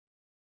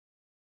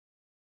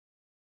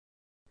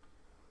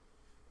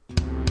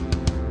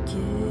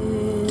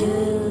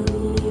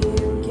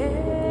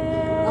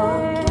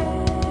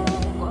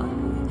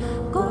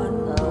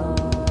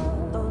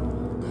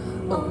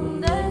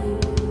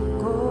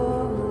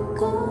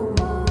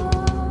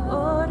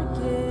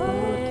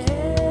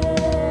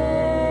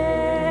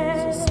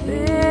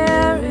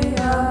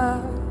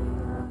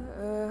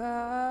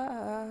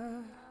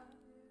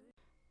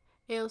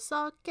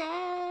só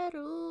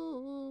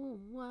quero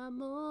um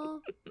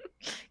amor.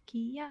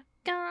 Que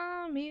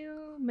acalme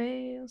o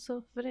meu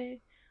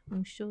sofrer,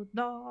 um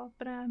xodó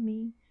pra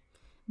mim,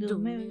 do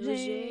meu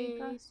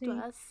jeito assim.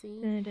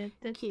 assim,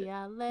 que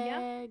Yeah.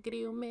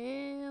 alegre o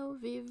meu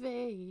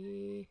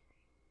viver.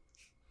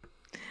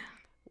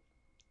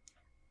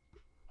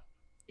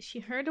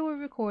 She heard that we're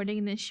recording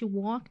and then she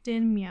walked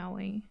in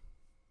meowing.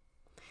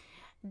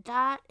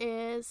 That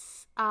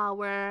is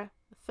our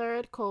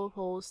third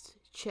co-host,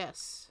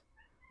 Chess.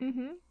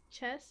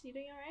 Chess, you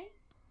doing alright?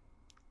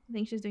 I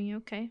think she's doing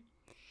okay.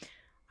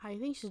 I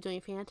think she's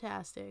doing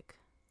fantastic.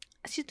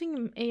 She's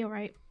doing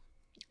A-alright.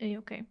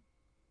 A-okay.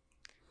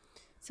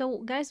 So,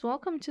 guys,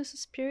 welcome to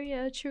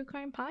Suspiria True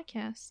Crime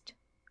Podcast.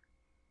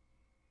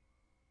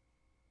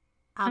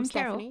 I'm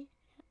Carol.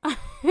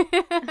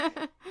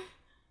 Stephanie.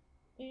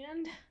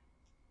 And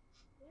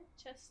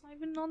Chess not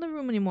even in the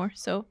room anymore,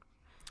 so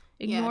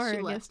ignore her.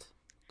 She left.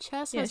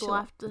 Chess has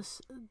left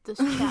this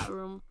chat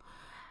room.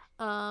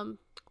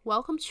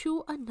 Welcome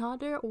to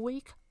another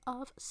week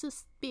of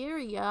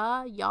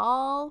Suspiria,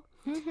 y'all.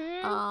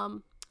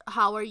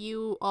 How are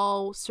you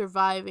all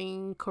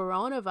surviving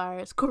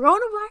coronavirus?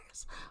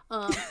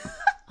 I'm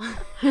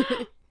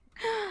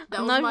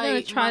not even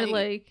gonna try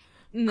to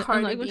I'm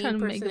not even trying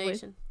to make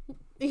it.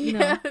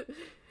 Yeah. No.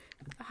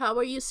 How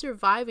are you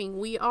surviving?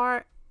 We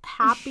are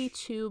happy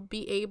to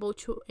be able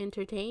to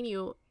entertain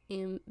you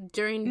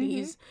during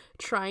these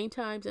trying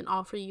times and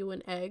offer you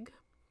an egg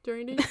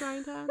during these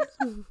trying times.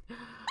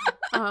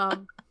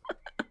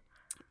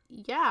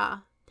 Yeah.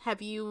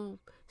 Have you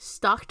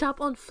stocked up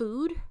on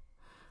food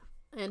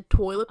and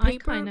toilet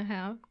paper? I kind of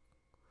have.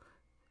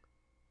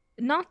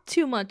 Not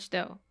too much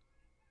though.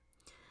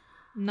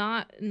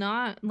 Not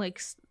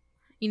like,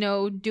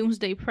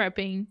 doomsday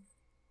prepping.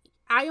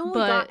 I only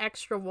got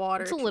extra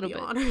water, it's a little to be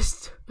bit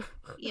honest.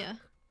 Yeah.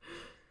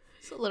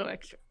 It's a little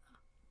extra.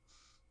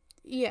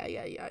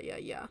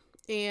 Yeah.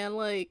 And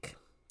like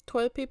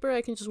toilet paper,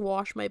 I can just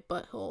wash my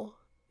butthole,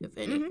 if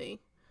anything.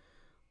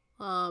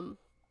 Well,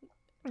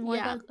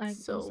 yeah. I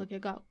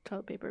got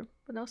toilet paper,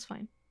 but that was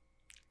fine.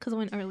 Because I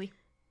went early.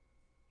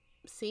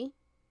 See?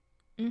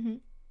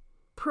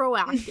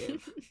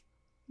 Proactive.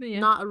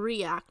 Not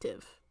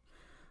reactive.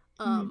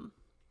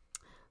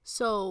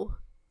 So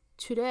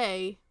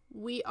today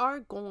we are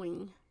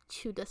going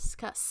to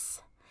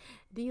discuss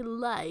the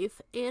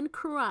life and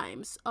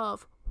crimes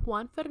of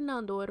Juan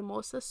Fernando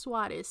Hermosa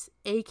Suarez,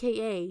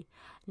 aka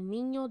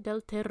Niño del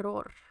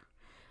Terror,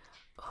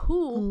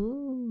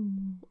 who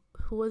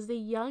was the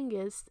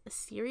youngest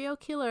serial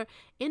killer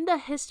in the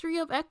history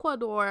of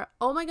Ecuador.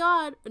 Oh my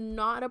god,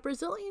 not a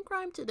Brazilian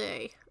crime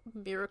today.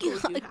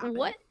 Miracles do happen.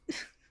 What?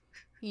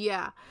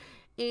 Yeah.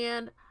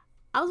 And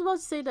I was about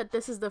to say that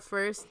this is the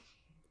first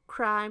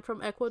crime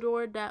from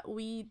Ecuador that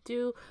we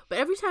do, but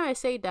every time I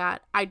say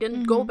that, I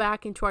didn't go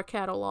back into our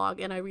catalog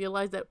and I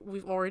realized that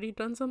we've already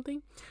done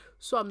something,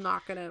 so I'm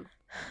not gonna.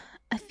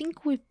 I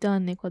think we've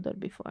done Ecuador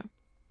before.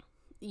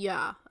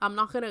 Yeah, I'm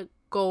not gonna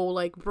go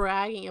like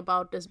bragging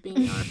about this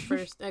being our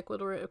first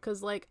Ecuador,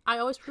 because like I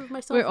always prove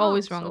myself we're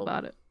always wrong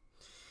about it.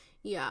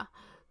 Yeah.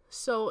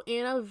 So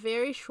in a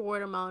very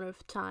short amount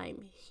of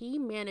time, he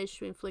managed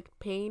to inflict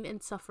pain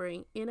and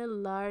suffering in a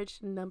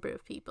large number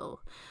of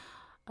people.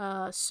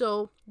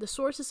 So the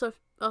sources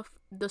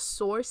the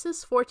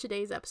sources for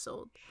today's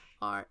episode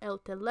are El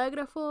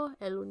Telégrafo,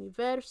 El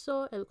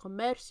Universo, El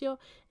Comercio,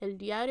 El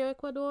Diario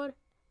Ecuador,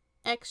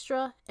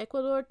 Extra,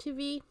 Ecuador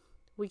TV,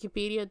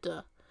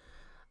 Wikipedia,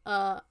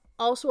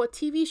 also a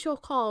TV show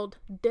called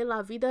De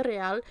la Vida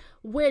Real,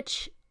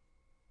 which,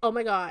 oh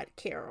my god,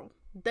 Carol,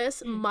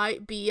 this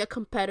might be a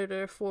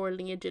competitor for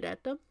Linha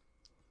Direta.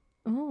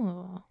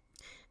 Oh.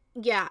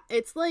 Yeah,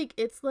 it's like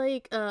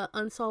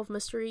unsolved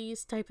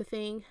mysteries type of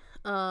thing,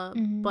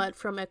 but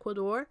from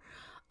Ecuador.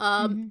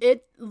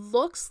 It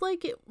looks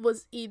like it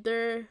was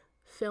either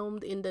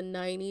filmed in the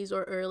 90s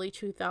or early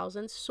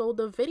 2000s, so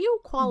the video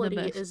quality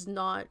is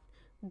not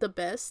the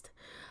best.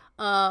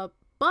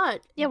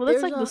 But yeah, well,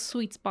 that's like the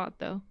sweet spot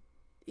though.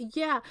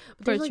 Yeah,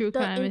 but there's like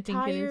the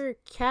entire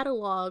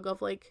catalog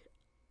of like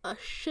a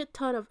shit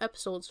ton of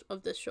episodes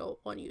of this show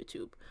on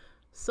YouTube.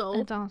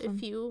 So awesome.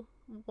 If you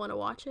want to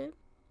watch it,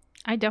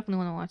 I definitely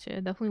want to watch it. I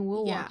definitely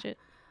will watch it.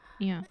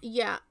 Yeah.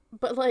 Yeah,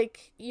 but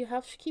like you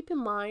have to keep in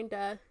mind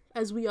that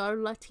as we are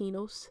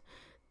Latinos,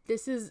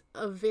 this is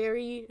a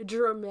very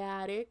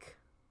dramatic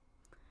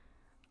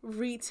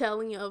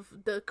retelling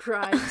of the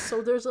crime.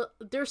 So there's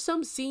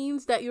some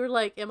scenes that you're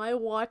like, am I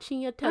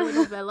watching a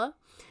telenovela?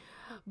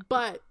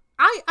 But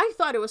I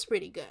thought it was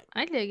pretty good.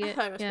 I dig it. I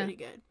thought it was pretty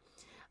good.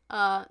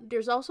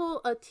 There's also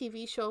a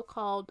TV show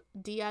called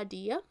Dia a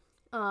Dia,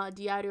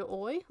 Diario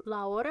Hoy,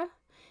 La Hora,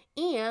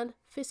 and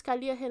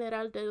Fiscalía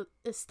General del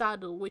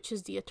Estado, which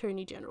is the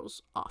Attorney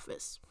General's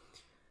office.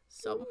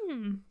 So,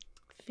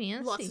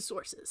 fancy. Lots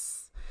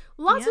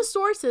of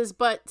sources,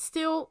 but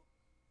still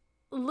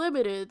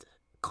limited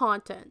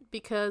content,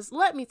 because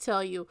let me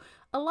tell you,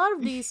 a lot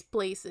of these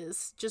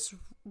places just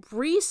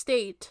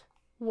restate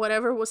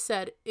whatever was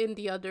said in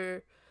the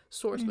other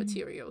source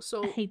material.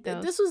 So I hate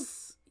those. This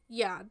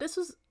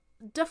was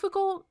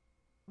difficult,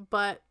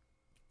 but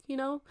you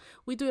know,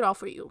 we do it all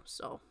for you.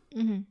 So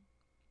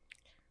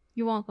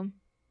You're welcome.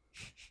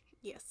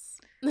 yes.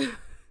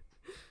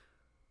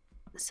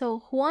 So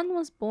Juan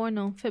was born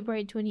on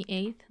February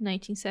 28th,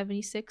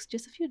 1976,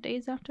 just a few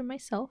days after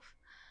myself,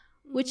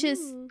 which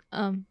is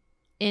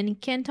in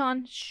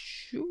Canton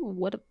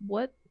what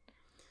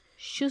Chusufundi,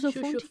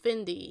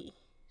 Shushufindi.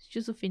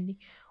 Chusufindi,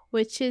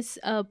 which is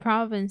a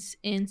province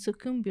in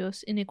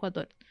Sucumbios in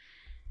Ecuador.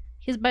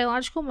 His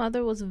biological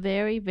mother was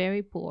very,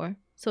 very poor,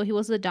 so he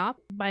was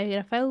adopted by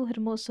Rafael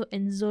Hermoso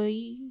and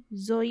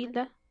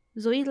Zoila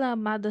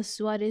Amada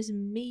Suarez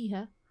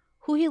Mija,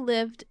 who he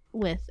lived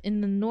with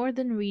in the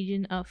northern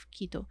region of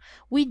Quito.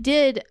 We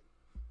did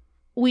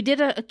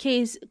a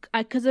case,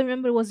 because I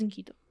remember it was in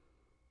Quito.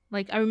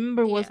 Like, I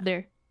remember it was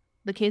there,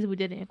 the case we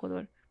did in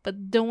Ecuador.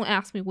 But don't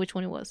ask me which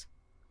one it was.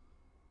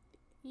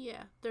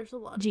 Yeah, there's a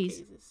lot of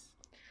cases.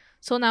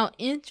 So now,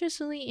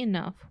 interestingly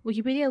enough,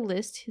 Wikipedia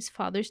lists his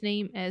father's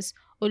name as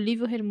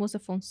Olivio Hermosa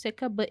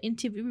Fonseca, but in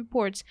TV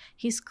reports,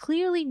 he's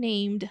clearly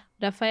named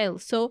Rafael.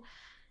 So,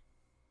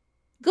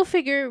 go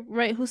figure,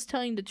 right, who's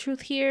telling the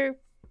truth here?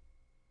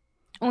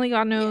 Only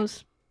God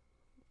knows.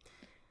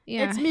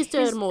 Yeah. It's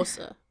Mr.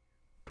 Hermosa.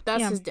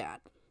 That's his dad.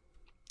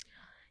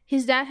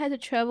 His dad had to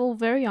travel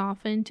very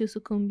often to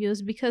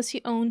Sucumbios because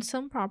he owned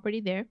some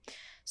property there.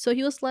 So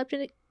he was left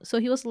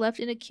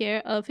in the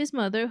care of his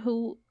mother,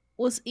 who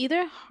was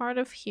either hard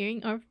of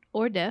hearing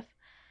or deaf.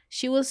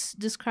 She was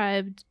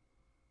described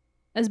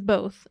as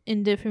both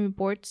in different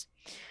reports,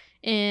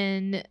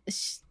 and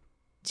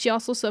she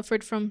also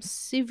suffered from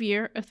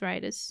severe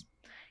arthritis.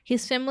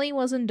 His family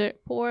wasn't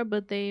dirt poor,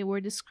 but they were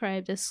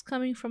described as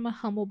coming from a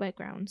humble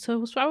background, so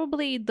it was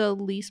probably the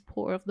least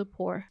poor of the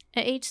poor.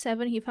 At age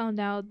 7, he found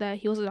out that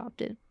he was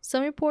adopted.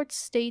 Some reports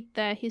state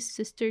that his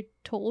sister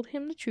told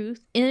him the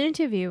truth. In an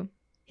interview,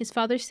 his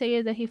father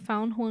stated that he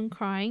found Juan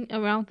crying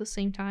around the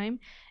same time,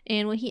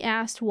 and when he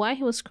asked why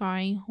he was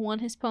crying, Juan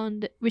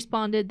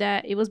responded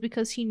that it was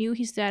because he knew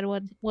his dad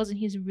wasn't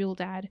his real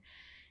dad.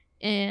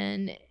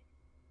 And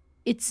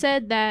it's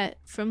said that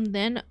from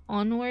then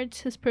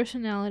onwards, his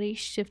personality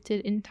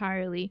shifted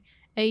entirely.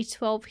 At age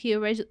 12,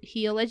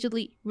 he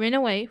allegedly ran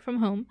away from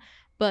home,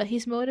 but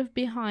his motive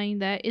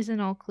behind that isn't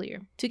all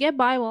clear. To get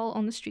by while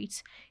on the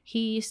streets,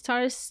 he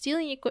started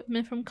stealing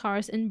equipment from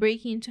cars and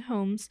breaking into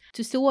homes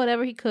to steal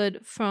whatever he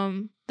could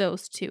from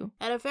those two.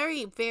 At a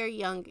very, very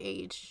young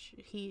age,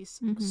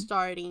 he's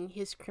starting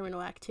his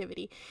criminal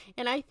activity.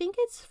 And I think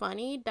it's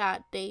funny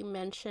that they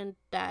mentioned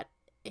that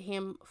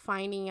him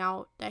finding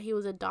out that he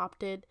was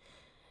adopted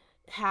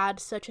had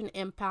such an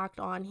impact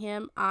on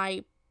him.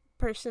 I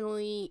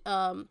personally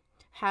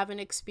have an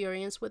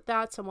experience with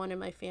that. Someone in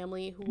my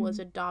family who was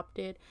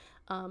adopted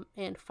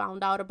and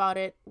found out about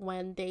it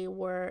when they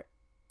were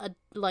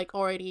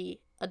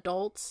already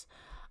adults,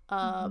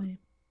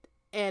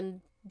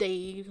 and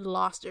they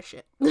lost their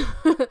shit.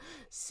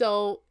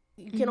 So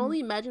you can only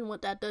imagine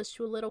what that does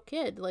to a little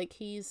kid. Like,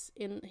 he's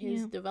in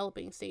his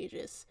developing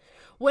stages,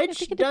 which I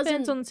think it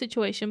depends on the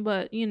situation,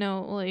 but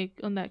like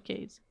on that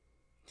case.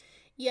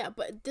 Yeah,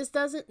 but this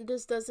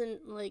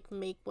doesn't like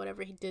make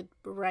whatever he did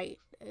right.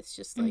 It's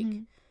just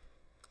like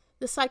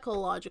the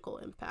psychological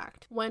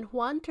impact. When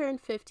Juan turned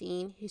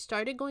 15, he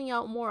started going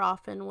out more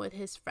often with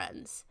his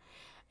friends.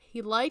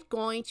 He liked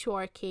going to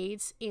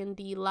arcades in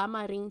the La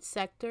Marine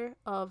sector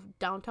of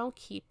downtown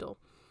Quito.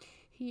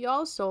 He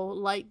also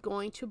liked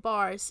going to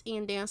bars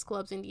and dance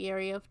clubs in the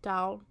area of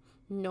town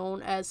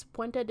known as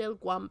Puente del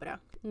Guambra,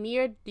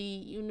 near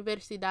the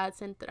Universidad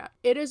Central.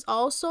 It is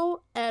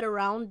also at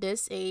around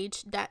this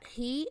age that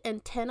he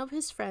and 10 of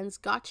his friends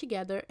got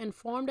together and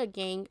formed a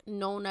gang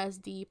known as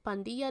the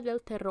Pandilla del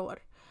Terror,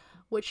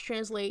 which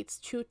translates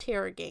to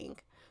terror gang.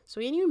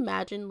 So can you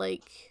imagine,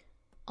 like...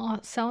 Oh,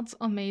 it sounds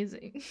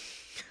amazing.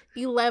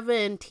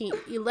 11,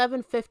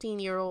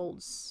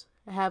 15-year-olds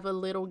have a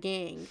little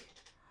gang.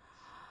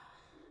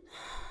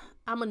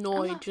 I'm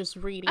annoyed just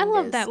reading this. I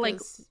love that, like...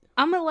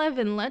 I'm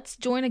 11. Let's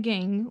join a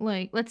gang.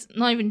 Like, let's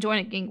not even join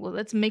a gang. Well,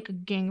 let's make a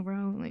gang,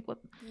 bro. Like, what?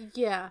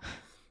 Yeah.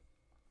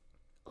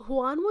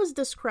 Juan was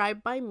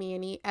described by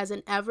Manny as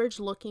an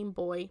average-looking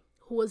boy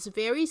who was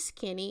very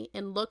skinny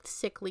and looked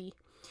sickly.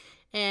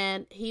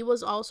 And he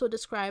was also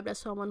described as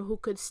someone who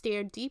could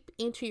stare deep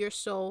into your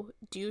soul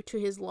due to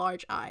his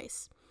large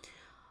eyes.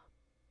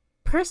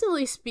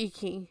 Personally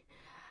speaking,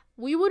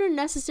 we wouldn't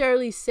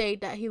necessarily say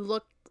that he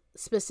looked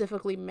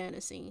specifically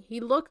menacing. He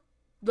looked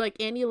like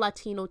any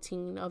Latino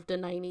teen of the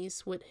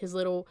 90s with his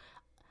little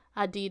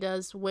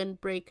Adidas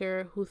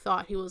windbreaker who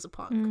thought he was a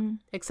punk.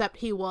 Except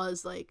he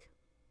was like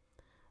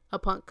a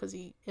punk because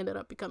he ended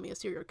up becoming a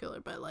serial killer.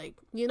 But like,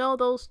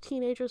 those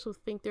teenagers who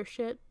think they're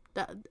shit,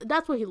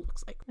 that's what he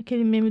looks like.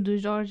 Aquele meme do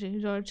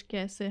Jorge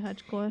quer ser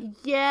hardcore.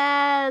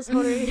 Yes,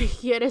 Jorge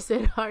quiere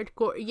ser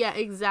hardcore. Yeah,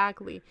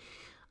 exactly.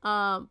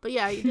 But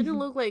yeah, he didn't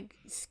look like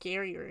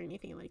scary or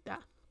anything like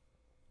that.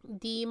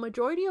 The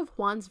majority of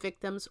Juan's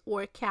victims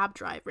were cab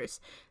drivers,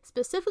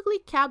 specifically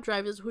cab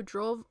drivers who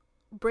drove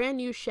brand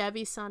new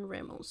Chevy San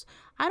Remos.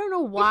 I don't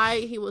know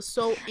why he was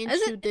so Is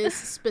into it? this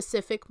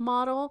specific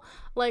model.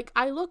 Like,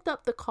 I looked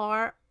up the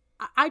car.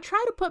 I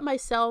try to put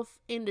myself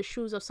in the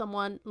shoes of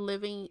someone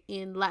living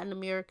in Latin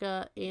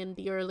America in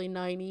the early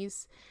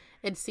 90s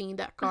and seeing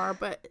that car,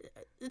 but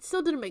it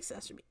still didn't make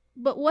sense to me.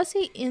 But was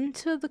he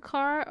into the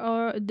car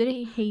or did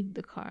he hate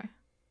the car?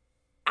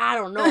 I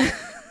don't know.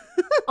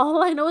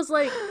 All I know is,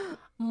 like,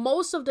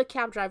 most of the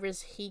cab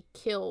drivers he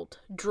killed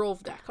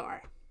drove that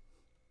car.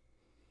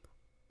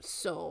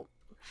 So,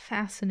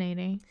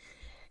 Fascinating.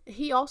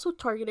 he also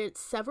targeted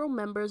several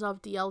members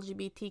of the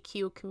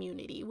LGBTQ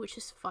community, which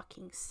is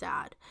fucking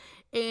sad.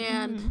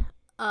 And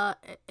Mm.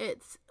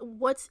 it's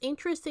what's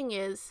interesting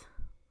is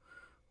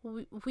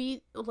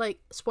we like,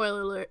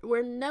 spoiler alert,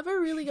 we're never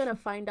really gonna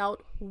find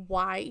out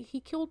why he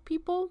killed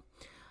people,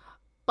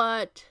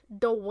 but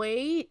the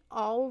way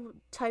all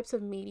types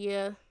of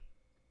media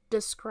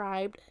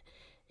described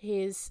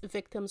his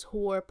victims who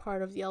were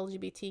part of the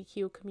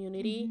LGBTQ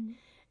community, Mhm.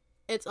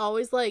 it's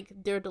always like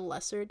they're the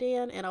lesser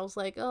than, and I was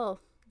like, oh,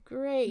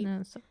 great.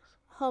 No, it sucks.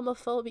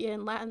 Homophobia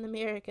in Latin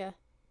America.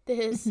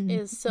 This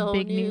is so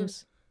Big new.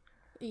 news.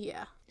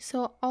 Yeah.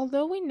 So,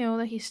 although we know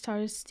that he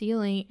started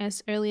stealing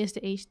as early as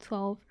the age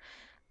 12,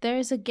 there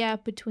is a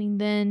gap between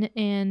then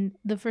and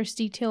the first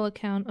detailed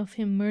account of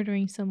him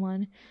murdering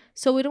someone.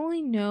 So, we don't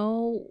really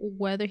know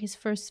whether his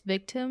first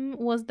victim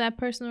was that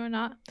person or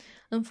not.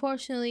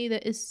 Unfortunately,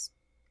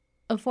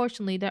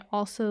 there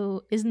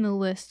also isn't a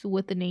list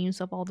with the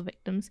names of all the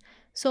victims.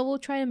 So, we'll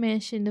try to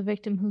mention the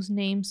victim whose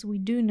names we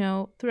do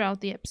know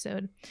throughout the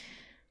episode.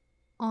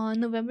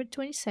 On November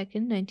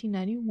 22nd,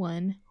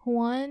 1991,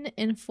 Juan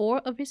and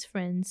four of his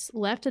friends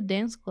left a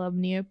dance club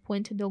near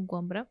Puente del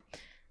Guambra.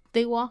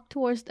 They walked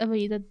towards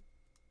Avenida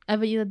 10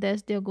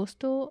 de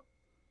Agosto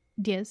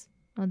 10,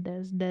 not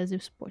 10, 10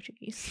 is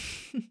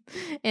Portuguese.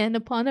 And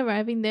upon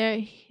arriving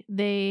there,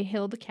 they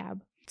hailed a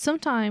cab.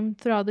 Sometime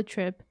throughout the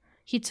trip,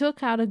 he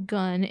took out a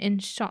gun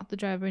and shot the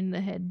driver in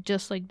the head,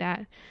 just like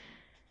that.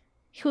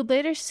 He would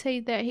later say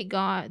that he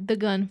got the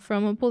gun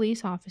from a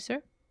police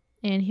officer,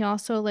 and he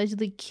also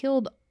allegedly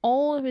killed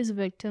all of his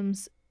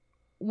victims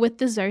with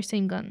the very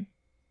same gun.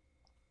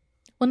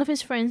 One of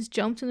his friends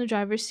jumped in the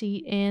driver's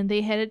seat and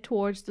they headed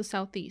towards the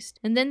southeast.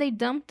 And then they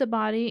dumped the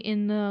body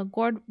in the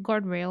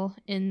guardrail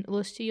in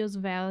Los Chillos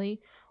Valley,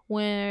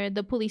 where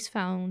the police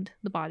found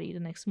the body the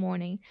next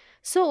morning.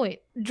 So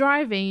wait,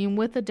 driving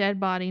with a dead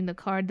body in the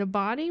car. The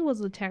body was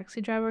the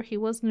taxi driver. He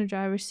was in the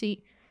driver's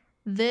seat.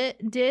 Did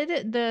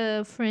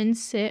the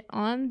friends sit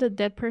on the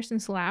dead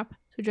person's lap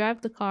to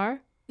drive the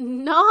car?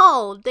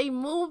 No, they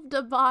moved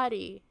the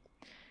body.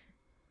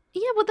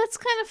 Yeah, but that's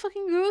kind of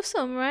fucking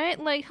gruesome, right?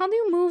 Like, how do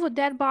you move a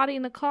dead body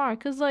in a car?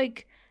 Because,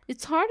 like,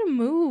 it's hard to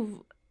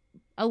move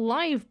a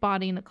live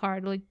body in a car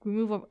to, like,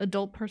 remove an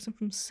adult person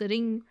from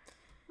sitting,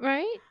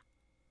 right?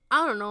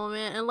 I don't know,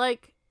 man. And,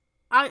 like,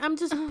 I'm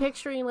just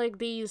picturing, like,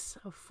 these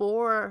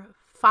 4,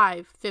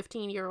 5,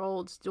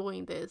 15-year-olds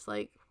doing this.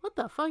 Like, what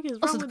the fuck is wrong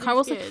Also, the with car these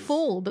was, like, kids?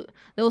 full.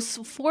 There was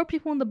 4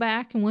 people in the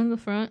back and one in the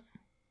front.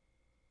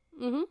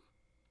 Mm-hmm.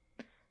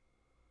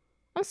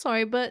 I'm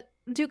sorry, but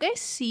do you guys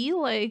see,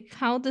 like,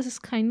 how this is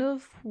kind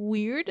of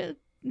weird?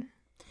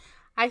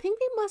 I think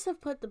they must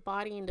have put the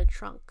body in the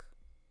trunk.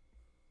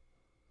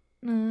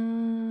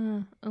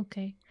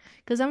 Okay.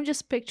 Because I'm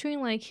just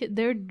picturing, like,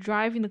 they're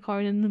driving the car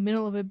and in the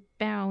middle of a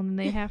bound and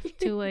they have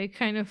to, like,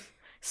 kind of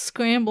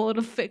scramble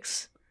to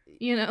fix,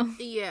 you know?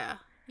 Yeah.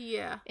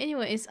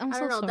 Anyways, I'm I so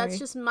don't know. sorry. That's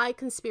just my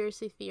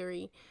conspiracy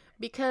theory.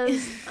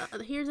 Because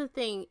here's the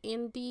thing.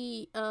 In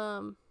the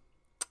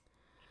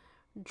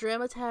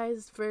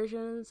dramatized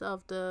versions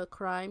of the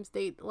crimes,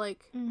 they,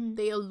 like,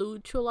 they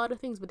allude to a lot of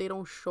things, but they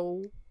don't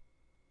show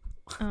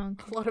a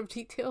lot of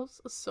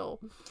details. So,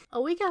 a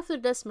week after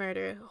this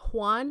murder,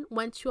 Juan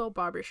went to a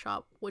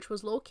barbershop, which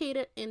was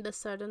located in the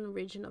southern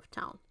region of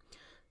town.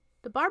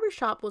 The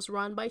barbershop was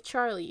run by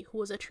Charlie, who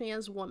was a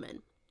trans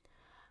woman.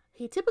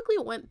 He typically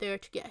went there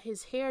to get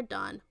his hair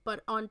done,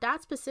 but on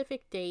that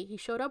specific day, he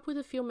showed up with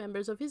a few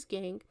members of his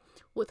gang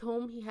with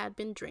whom he had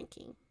been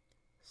drinking.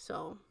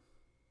 So,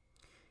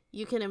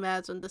 you can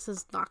imagine this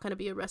is not going to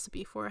be a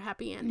recipe for a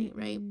happy ending,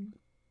 right?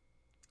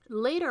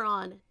 Later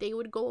on, they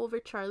would go over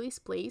Charlie's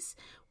place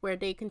where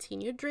they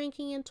continued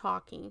drinking and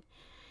talking.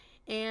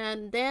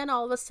 And then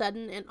all of a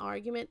sudden, an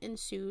argument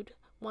ensued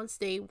once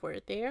they were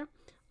there.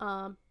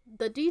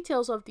 The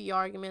details of the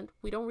argument,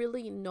 we don't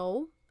really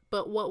know.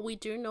 But what we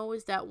do know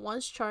is that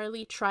once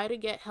Charlie tried to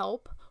get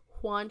help,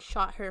 Juan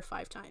shot her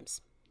 5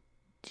 times.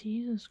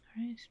 Jesus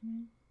Christ,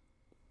 man.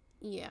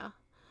 Yeah.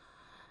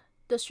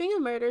 The string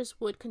of murders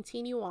would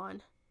continue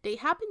on. They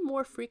happened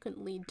more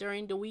frequently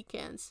during the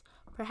weekends.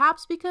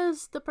 Perhaps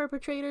because the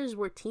perpetrators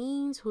were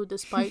teens who,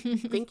 despite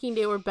thinking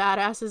they were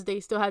badasses, they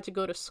still had to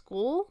go to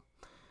school.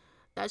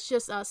 That's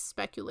just us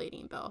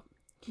speculating, though.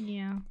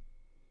 Yeah.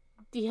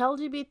 The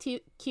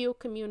LGBTQ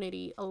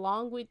community,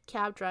 along with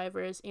cab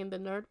drivers in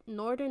the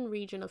northern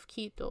region of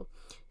Quito,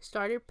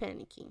 started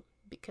panicking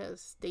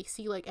because they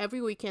see, like, every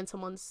weekend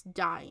someone's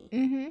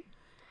dying.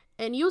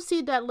 And you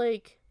see that,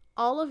 like,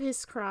 all of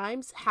his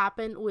crimes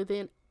happen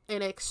within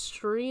an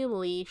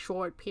extremely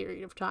short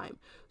period of time.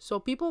 So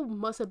people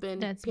must have been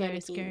That's very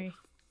panicking scary.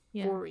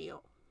 Yeah. for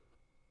real.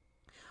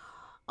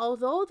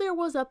 Although there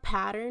was a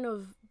pattern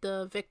of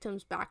the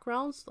victims'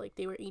 backgrounds, like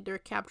they were either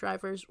cab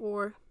drivers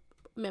or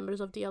members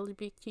of the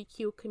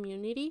LGBTQ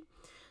community,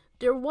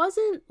 there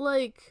wasn't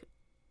like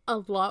a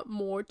lot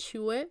more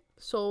to it.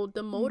 So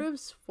the Mm.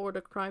 motives for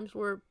the crimes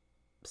were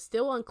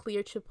still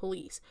unclear to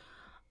police.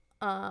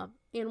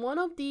 In one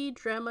of the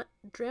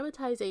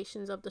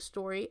dramatizations of the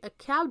story, a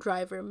cab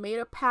driver made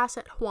a pass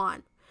at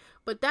Juan,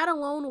 but that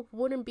alone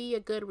wouldn't be a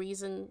good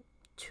reason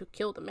to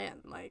kill the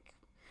man. Like,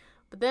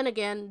 but then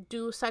again,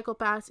 do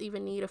psychopaths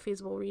even need a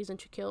feasible reason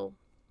to kill?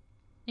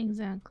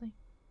 Exactly.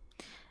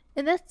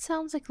 And that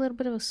sounds like a little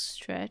bit of a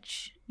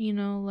stretch, you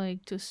know,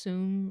 like to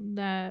assume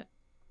that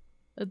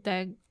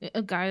that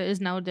a guy that is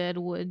now dead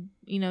would,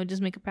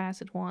 just make a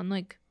pass at Juan.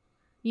 Like,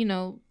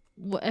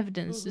 what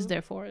evidence is Mm-hmm.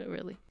 there for it,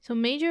 really? So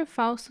Major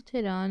Fausto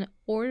Teran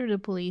ordered the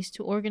police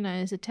to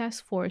organize a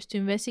task force to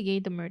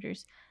investigate the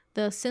murders.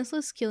 The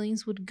senseless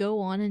killings would go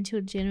on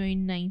until January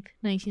 9th,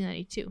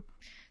 1992.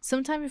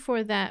 Sometime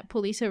before that,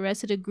 police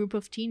arrested a group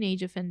of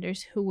teenage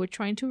offenders who were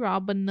trying to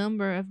rob a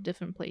number of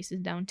different places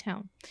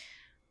downtown.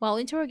 While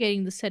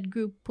interrogating the said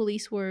group,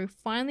 police were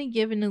finally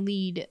given a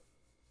lead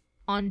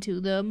onto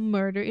the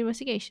murder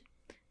investigation.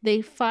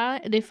 They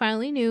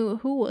finally knew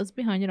who was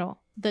behind it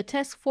all. The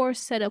task force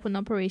set up an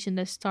operation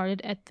that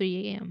started at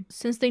 3 a.m.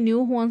 Since they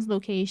knew Juan's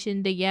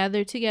location, they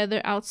gathered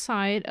together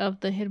outside of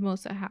the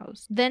Hermosa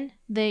house. Then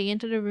they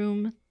entered the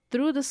room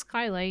through the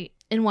skylight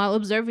and while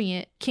observing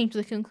it, came to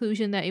the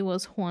conclusion that it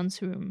was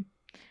Juan's room.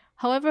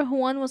 However,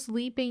 Juan was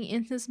sleeping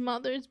in his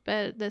mother's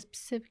bed that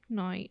specific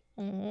night.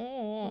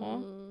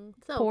 Aww.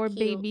 So Poor cute.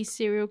 baby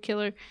serial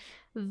killer.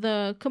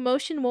 The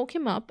commotion woke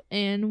him up,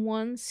 and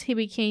once he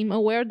became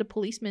aware of the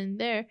policeman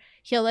there,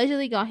 he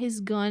allegedly got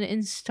his gun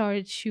and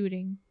started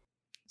shooting.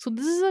 So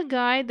this is a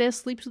guy that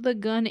sleeps with a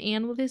gun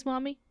and with his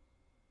mommy.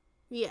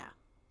 Yeah.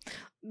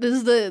 This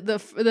is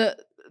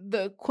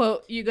the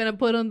quote you're gonna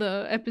put on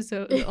the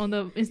episode on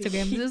the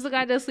Instagram. This is the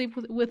guy that sleeps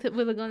with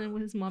a gun and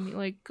with his mommy.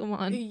 Like, come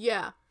on.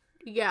 Yeah.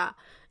 Yeah.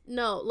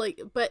 No, like,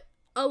 but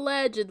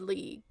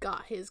allegedly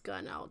got his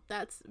gun out.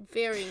 That's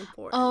very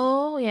important.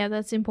 Oh yeah,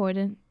 that's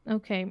important.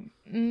 Okay.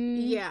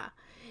 Yeah.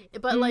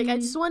 But, like, I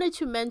Mm, just wanted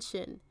to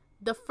mention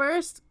the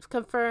first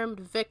confirmed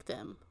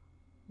victim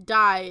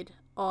died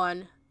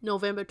on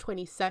November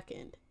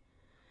 22nd.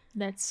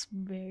 that's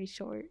very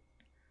short.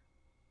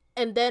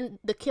 And then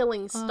the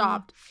killing Uh,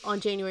 stopped on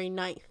January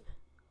 9th.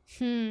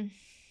 hmm.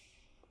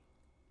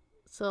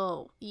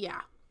 So,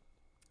 yeah.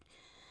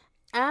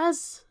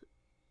 As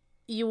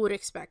you would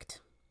expect,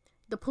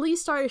 the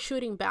police started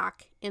shooting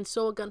back, and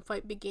so a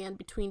gunfight began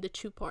between the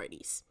two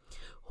parties.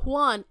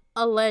 Juan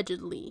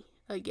allegedly,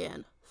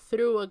 again,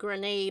 threw a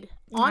grenade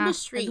on the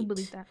I can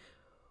believe street that.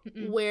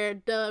 Mm-mm. where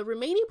the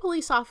remaining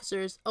police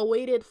officers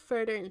awaited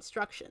further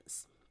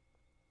instructions.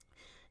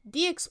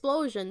 The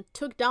explosion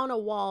took down a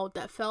wall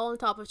that fell on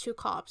top of two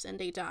cops and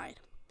they died.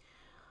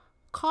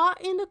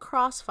 Caught in the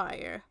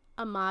crossfire,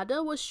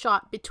 Amada was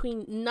shot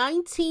between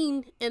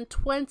 19 and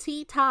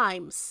 20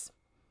 times,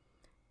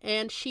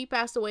 and she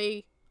passed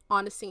away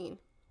on the scene.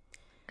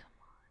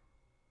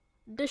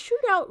 The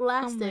shootout Oh my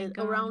lasted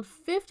god. around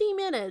 50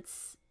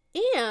 minutes,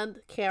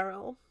 and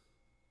Carol,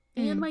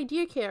 and Mm. my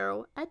dear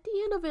Carol, at the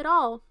end of it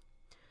all,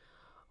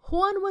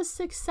 Juan was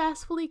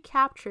successfully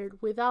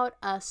captured without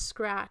a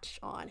scratch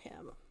on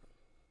him.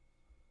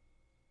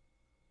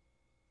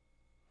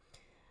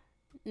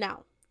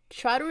 Now,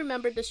 try to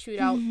remember the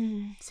shootout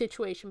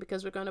situation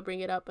because we're going to bring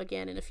it up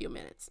again in a few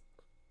minutes.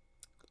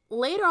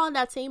 Later on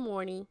that same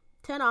morning,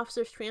 10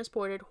 officers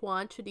transported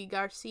Juan to the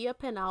Garcia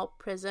Penal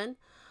prison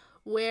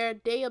where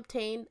they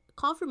obtained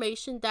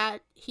confirmation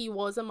that he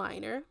was a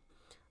minor.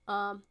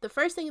 The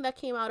first thing that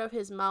came out of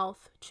his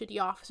mouth to the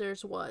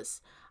officers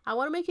was, "I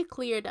want to make it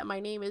clear that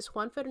my name is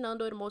Juan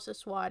Fernando Hermosa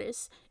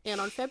Suarez,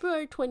 and on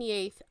February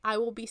 28th, I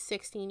will be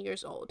 16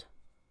 years old."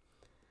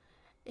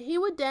 He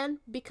would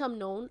then become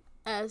known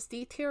as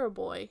the Terror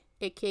Boy,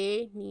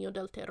 aka Niño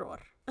del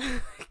Terror.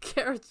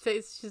 Carrot's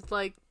face,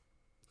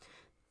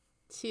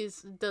 she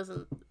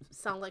doesn't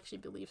sound like she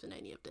believes in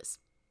any of this.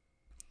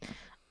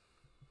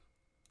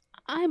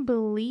 I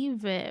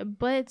believe it,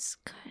 but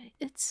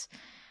it's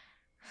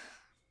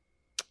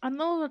I don't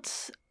know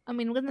what's I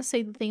mean, I'm gonna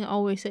say the thing I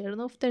always say. I don't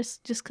know if there's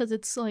just because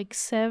it's like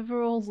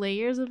several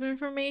layers of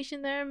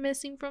information that are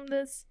missing from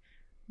this,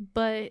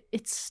 but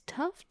it's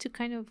tough to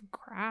kind of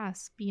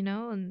grasp,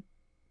 and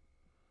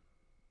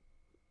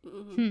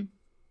Mm-hmm. hmm,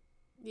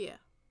 Yeah.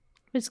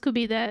 this could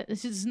be that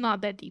it's just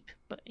not that deep.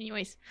 But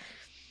anyways,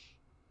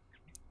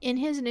 in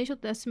his initial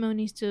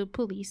testimonies to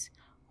police,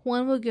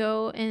 Juan would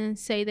go and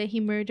say that he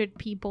murdered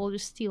people to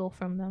steal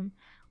from them.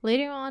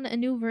 Later on, a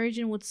new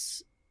version would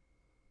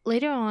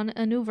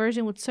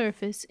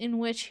surface in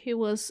which he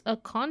was a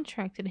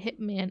contracted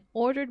hitman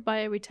ordered by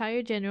a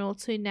retired general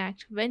to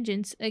enact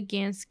vengeance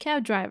against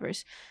cab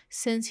drivers,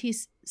 since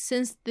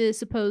the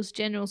supposed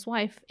general's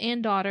wife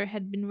and daughter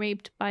had been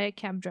raped by a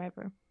cab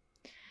driver.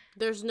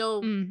 There's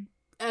no Mm.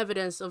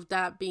 evidence of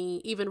that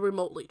being even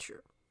remotely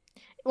true.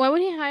 Why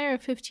would he hire a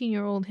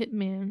 15-year-old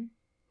hitman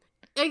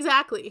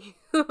Exactly.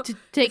 to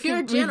If take you're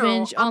a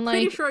revenge general, I'm on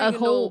pretty like sure a you know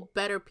whole?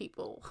 better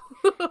people.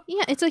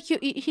 Yeah, it's like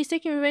he's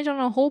taking revenge on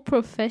a whole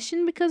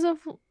profession because of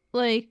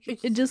like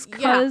just Yeah.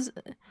 cause.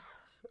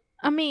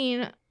 I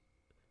mean,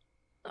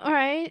 all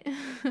right.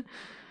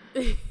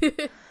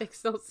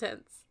 Makes no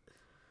sense.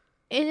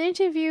 In an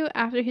interview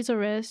after his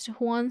arrest,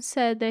 Juan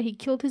said that he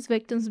killed his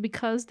victims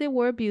because they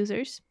were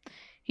abusers.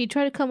 He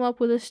tried to come up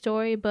with a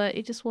story, but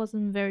it just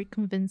wasn't very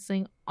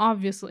convincing.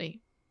 Mm-mm.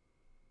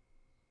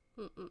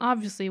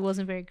 Obviously, it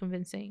wasn't very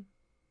convincing.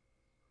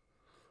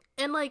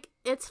 And like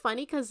it's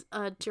funny because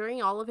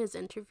during all of his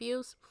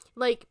interviews,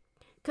 like,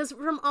 because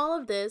from all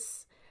of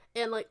this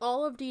and like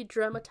all of the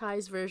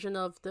dramatized version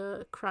of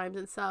the crimes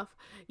and stuff,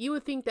 you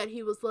would think that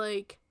he was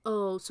like,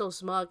 oh, so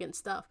smug and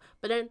stuff.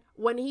 But then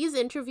when he's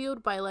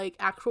interviewed by like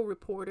actual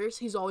reporters,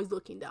 he's always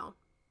looking down.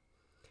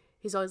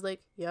 He's always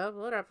like, yeah,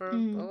 whatever, blah,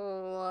 Mm,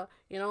 blah,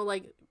 blah.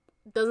 Like,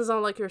 doesn't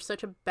sound like you're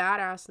such a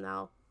badass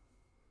now.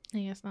 I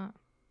guess not.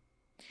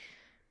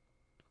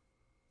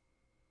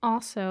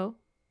 Also,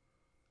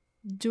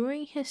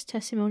 during his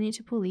testimony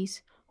to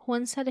police,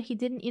 Juan said that he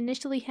didn't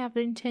initially have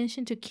the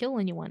intention to kill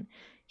anyone.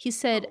 He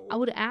said, I Oh.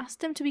 would ask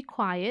them to be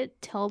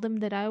quiet, tell them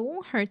that I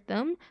won't hurt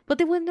them, but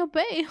they wouldn't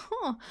obey.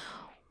 Huh.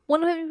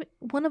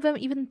 One of them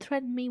even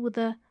threatened me with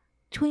a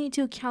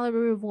 22 caliber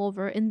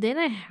revolver, and then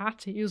I had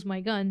to use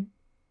my gun.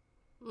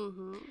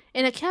 Mm-hmm.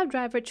 And a cab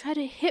driver tried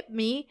to hit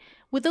me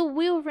with a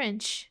wheel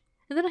wrench,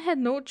 and then I had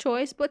no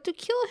choice but to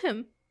kill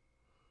him.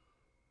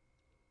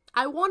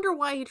 I wonder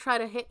why he tried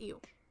to hit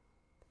you.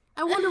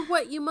 I wonder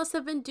what you must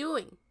have been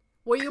doing.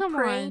 Were you Come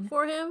praying on.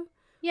 for him?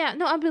 Yeah,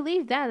 no, I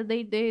believe that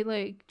they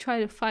like try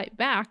to fight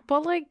back,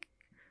 but like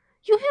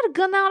you had a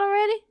gun out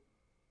already?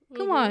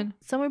 Come Mm-hmm. on.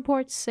 Some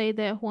reports say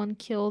that Juan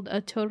killed a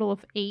total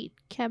of 8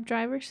 cab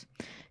drivers,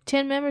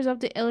 10 members of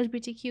the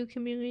LGBTQ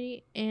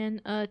community,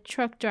 and a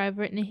truck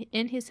driver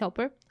and his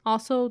helper,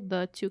 also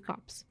the 2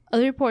 cops.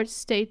 Other reports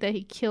state that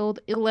he killed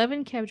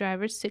 11 cab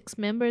drivers, 6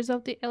 members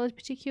of the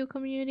LGBTQ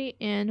community,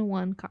 and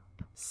 1 cop.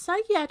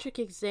 Psychiatric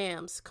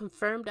exams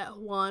confirmed that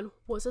Juan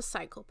was a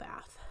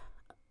psychopath.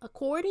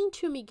 According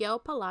to Miguel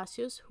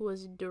Palacios, who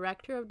was the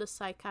director of the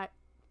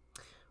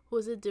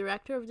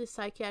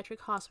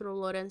psychiatric hospital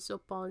Lorenzo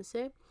Ponce,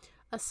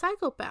 a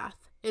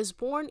psychopath is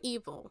born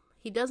evil.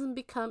 He doesn't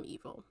become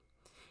evil.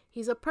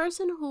 He's a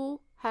person who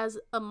has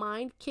a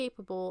mind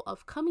capable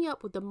of coming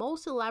up with the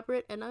most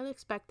elaborate and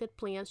unexpected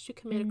plans to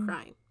commit a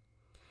crime.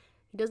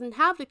 He doesn't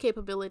have the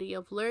capability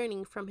of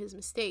learning from his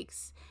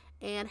mistakes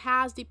and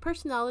has the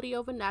personality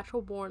of a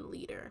natural born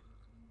leader.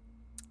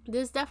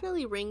 This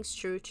definitely rings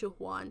true to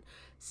Juan,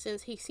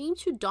 since he seemed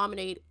to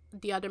dominate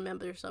the other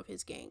members of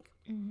his gang.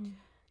 Mm-hmm.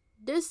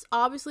 This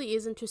obviously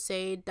isn't to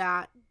say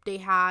that they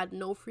had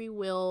no free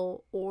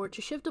will or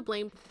to shift the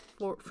blame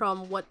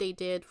from what they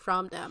did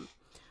from them.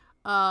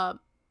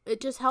 It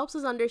just helps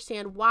us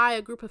understand why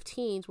a group of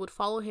teens would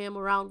follow him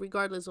around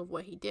regardless of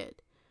what he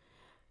did.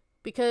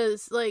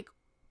 Because, like,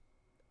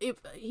 if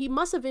he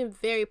must have been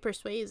very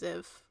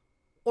persuasive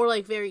or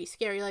like very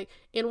scary. Like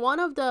in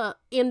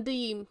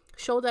the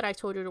show that I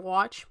told you to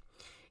watch,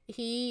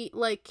 he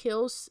like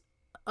kills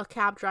a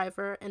cab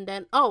driver, and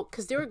then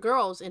because there were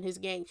girls in his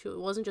gang too. It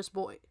wasn't just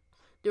boys.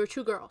 There were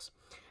 2 girls,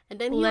 and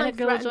then he Let like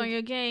girls threatened. on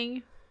your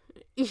gang.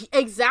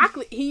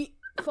 Exactly, he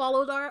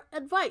followed our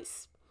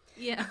advice.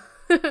 Yeah.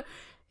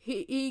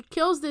 He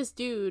kills this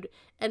dude,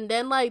 and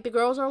then like the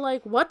girls are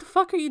like, "What the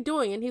fuck are you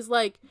doing?" And he's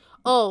like,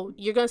 "Oh,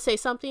 you're gonna say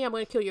something? I'm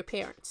gonna kill your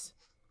parents."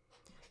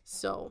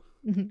 So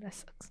That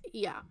sucks.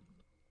 yeah.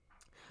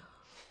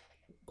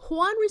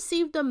 Juan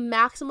received the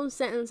maximum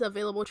sentence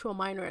available to a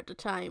minor at the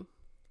time,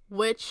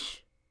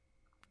 which,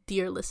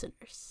 dear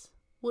listeners,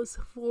 was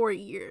 4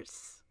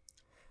 years.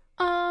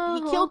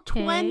 He killed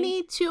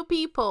 22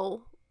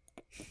 people,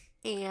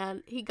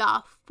 and he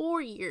got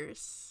 4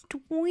 years.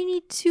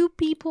 22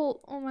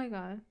 people. Oh my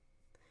god.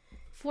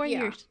 4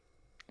 years.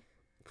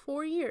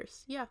 4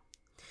 years, yeah.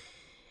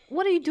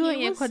 What are you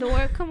doing,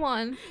 Ecuador? Come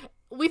on.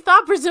 We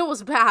thought Brazil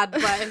was bad,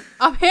 but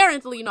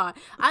apparently not.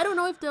 I don't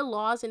know if the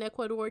laws in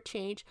Ecuador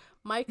change.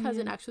 My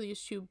cousin actually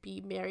used to be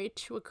married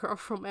to a girl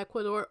from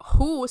Ecuador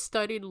who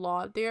studied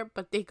law there,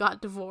 but they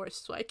got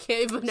divorced, so I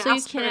can't even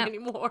ask her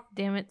anymore.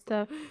 Damn it,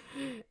 stuff.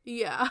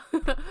 Yeah.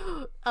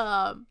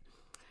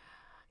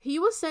 He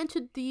was sent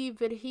to the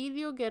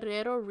Virgilio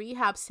Guerrero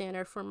Rehab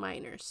Center for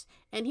minors,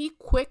 and he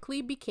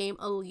quickly became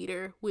a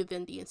leader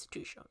within the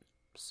institution.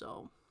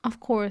 So... Of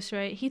course,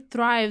 right? He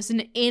thrives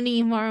in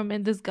any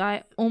environment, this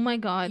guy. Oh my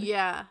god.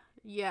 Yeah.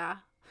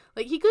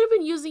 Like, he could have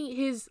been using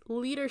his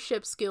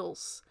leadership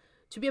skills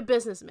to be a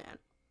businessman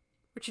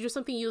or to do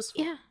something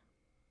useful. Yeah.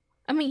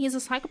 I mean, he's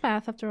a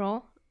psychopath after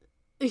all.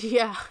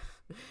 Yeah.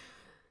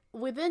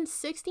 Within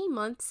 16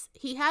 months,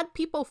 he had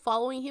people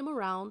following him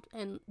around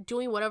and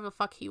doing whatever the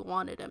fuck he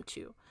wanted them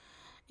to.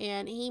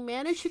 And he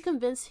managed to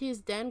convince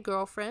his then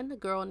girlfriend, a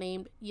girl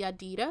named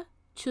Yadira,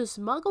 to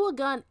smuggle a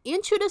gun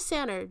into the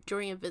center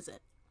during a visit.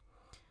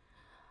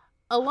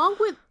 Along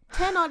with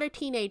 10 other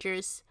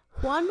teenagers,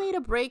 Juan made a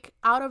break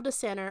out of the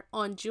center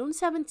on June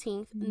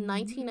 17th, Oh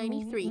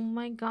 1993.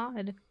 my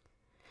god.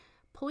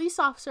 Police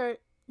officer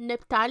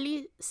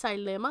Neptali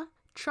Sailema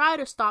tried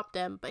to stop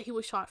them, but he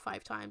was shot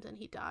 5 times and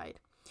he died.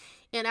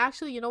 And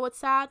actually, you know what's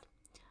sad?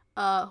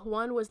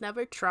 Juan was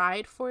never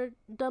tried for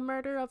the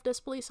murder of this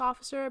police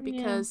officer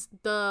because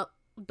the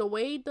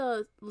way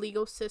the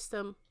legal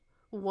system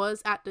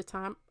was at the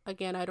time,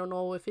 again, I don't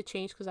know if it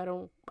changed because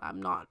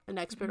I'm not an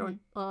expert on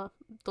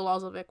the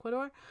laws of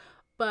Ecuador,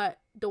 but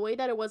the way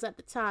that it was at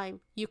the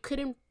time, you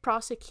couldn't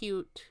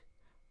prosecute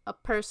a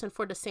person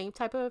for the same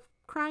type of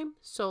crime.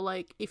 So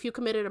like if you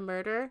committed a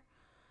murder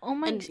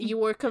and you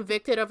were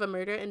convicted of a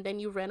murder and then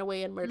you ran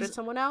away and murdered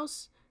someone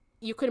else,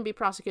 you couldn't be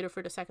prosecuted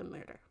for the second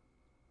murder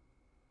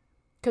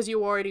because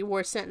you already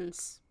were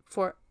sentenced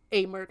for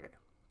a murder.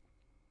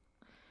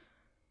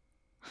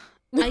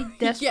 I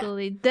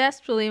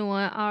desperately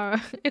want our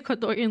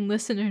Ecuadorian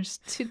listeners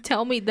to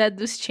tell me that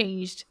this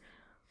changed.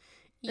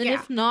 And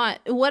if not,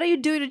 what are you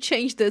doing to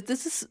change this?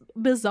 This is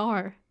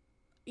bizarre.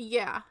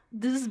 Yeah.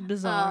 This is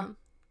bizarre.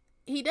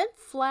 He then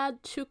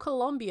fled to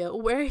Colombia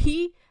where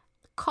he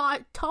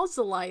caught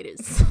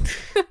tonsillitis.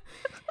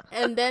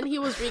 And then he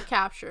was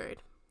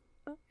recaptured.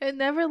 I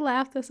never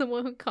laughed at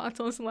someone who caught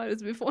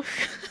tonsillitis before.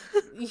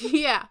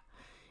 Yeah.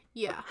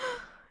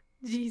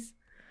 Jeez.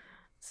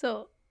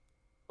 So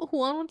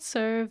Juan would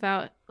serve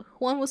out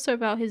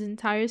his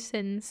entire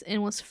sentence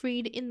and was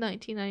freed in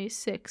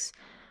 1996.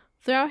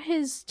 Throughout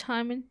his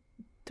time in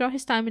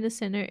the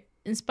center,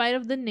 in spite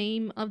of the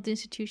name of the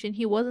institution,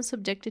 he wasn't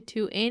subjected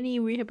to any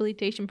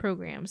rehabilitation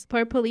programs.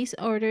 Per police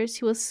orders,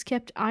 he was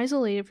kept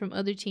isolated from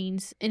other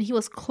teens, and he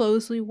was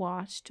closely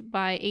watched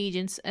by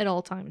agents at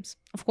all times.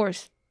 Of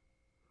course,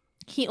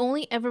 he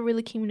only ever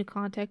really came into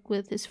contact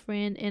with his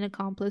friend and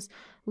accomplice,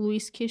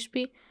 Luis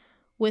Kishpi,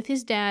 with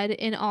his dad,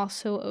 and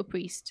also a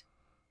priest.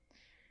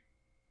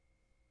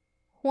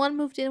 Juan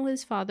moved in with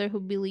his father, who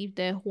believed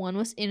that Juan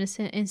was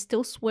innocent and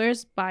still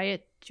swears by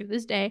it to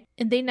this day,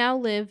 and they now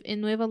live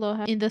in Nueva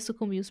Loja in the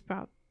Sucumbíos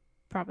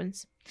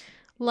province.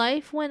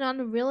 Life went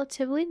on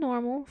relatively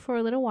normal for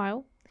a little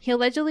while. He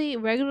allegedly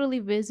regularly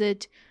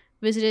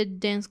visited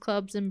dance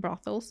clubs and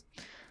brothels.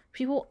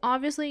 People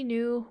obviously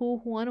knew who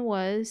Juan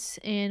was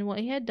and what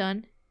he had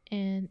done,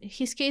 and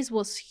his case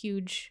was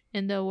huge,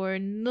 and there were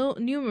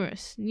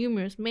numerous,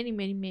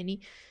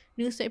 many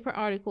newspaper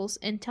articles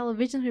and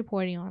television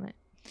reporting on it.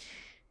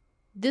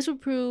 This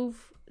would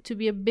prove to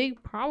be a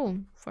big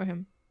problem for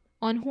him.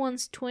 On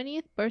Juan's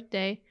 20th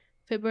birthday,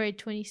 February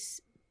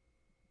 28th,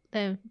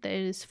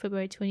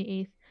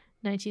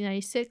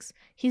 1996,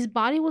 his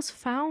body was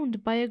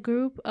found by a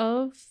group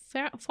of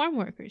farm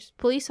workers.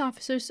 Police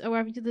officers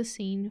arriving to the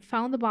scene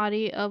found the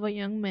body of a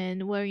young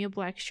man wearing a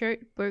black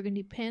shirt,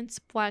 burgundy pants,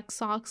 black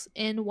socks,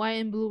 and white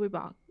and blue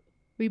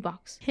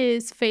Reeboks.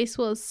 His face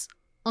was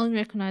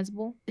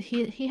unrecognizable.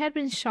 He had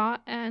been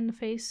shot in the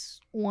face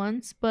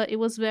once, but it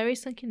was very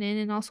sunken in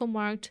and also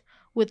marked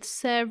with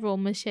several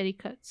machete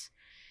cuts.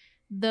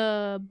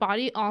 The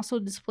body also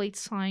displayed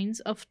signs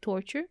of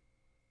torture.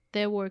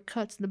 There were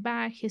cuts in the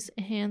back, his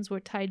hands were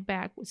tied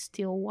back with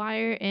steel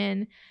wire,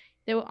 and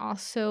there were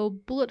also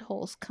bullet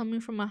holes coming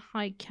from a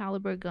high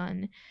caliber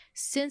gun.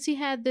 Since he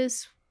had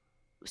his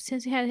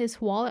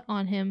wallet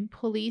on him,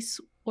 police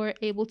were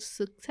able to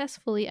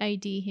successfully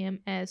ID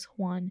him as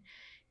Juan.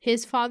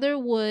 His father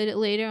would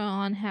later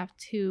on have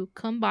to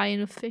come by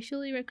and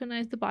officially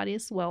recognize the body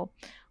as well.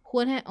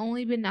 Juan had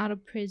only been out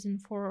of prison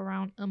for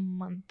around a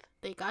month.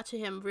 They got to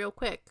him real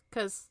quick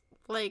because,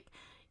 like,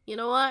 you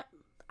know what?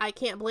 I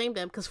can't blame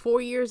them because 4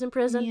 years in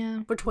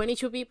prison for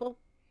 22 people?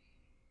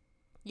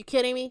 You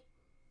kidding me?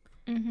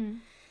 Mm-hmm.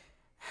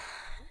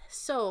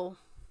 So,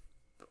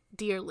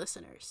 dear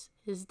listeners,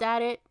 is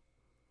that it?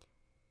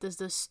 Does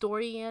the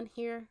story end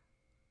here?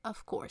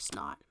 Of course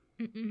not.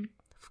 Mm-mm.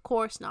 Of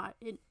course not.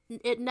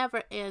 It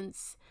never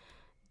ends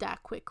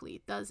that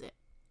quickly, does it?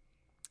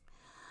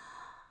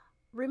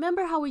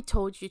 Remember how we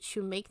told you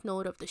to make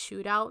note of the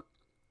shootout?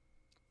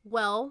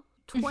 Well,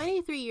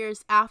 23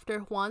 years after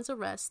Juan's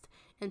arrest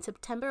in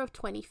September of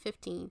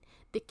 2015,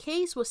 the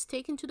case was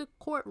taken to the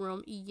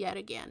courtroom yet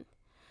again.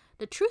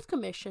 The Truth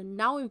Commission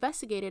now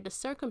investigated the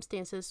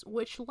circumstances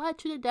which led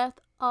to the death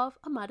of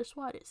Amada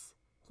Suarez,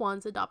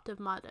 Juan's adoptive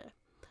mother.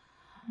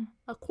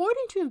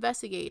 According to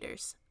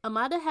investigators,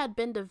 Amada had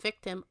been the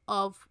victim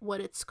of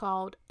what it's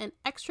called an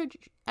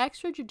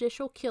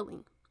extrajudicial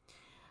killing.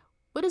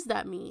 What does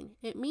that mean?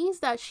 It means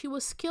that she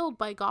was killed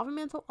by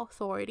governmental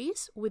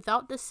authorities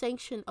without the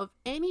sanction of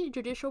any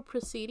judicial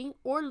proceeding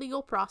or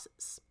legal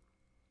process.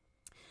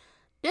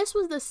 This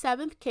was the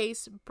 7th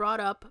case brought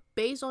up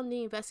based on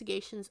the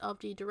investigations of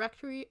the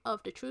Directory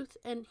of the Truth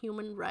and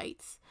Human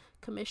Rights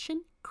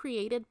Commission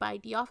created by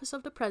the Office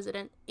of the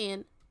President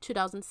in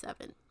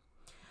 2007.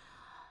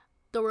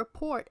 The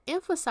report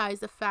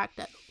emphasized the fact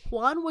that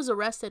Juan was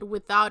arrested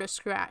without a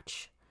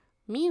scratch.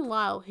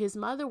 Meanwhile, his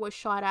mother was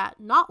shot at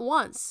not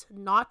once,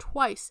 not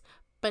twice,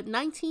 but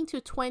 19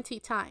 to 20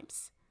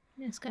 times.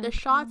 The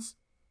shots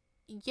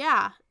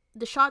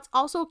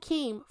also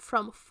came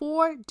from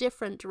 4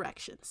 different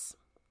directions.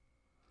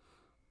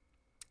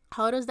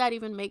 How does that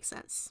even make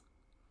sense?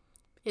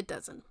 It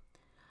doesn't.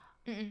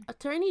 Mm-mm.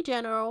 Attorney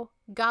General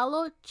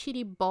Galo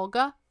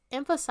Chiriboga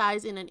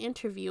emphasized in an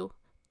interview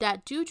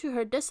that due to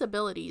her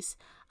disabilities,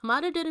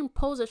 Amada didn't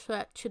pose a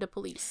threat to the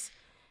police.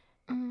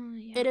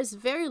 Yeah. It is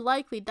very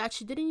likely that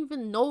she didn't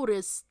even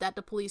notice that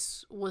the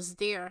police was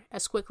there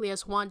as quickly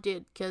as Juan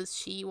did because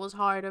she was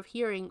hard of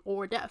hearing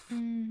or deaf.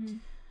 Mm-hmm.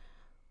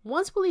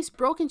 Once police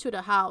broke into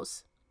the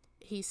house,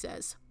 he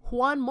says,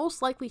 Juan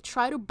most likely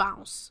tried to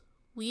bounce,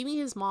 leaving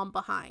his mom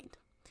behind.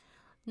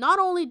 Not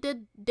only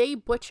did they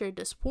butcher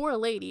this poor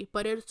lady,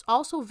 but it's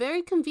also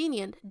very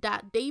convenient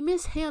that they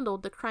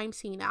mishandled the crime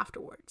scene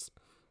afterwards.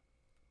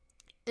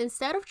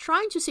 Instead of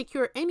trying to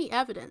secure any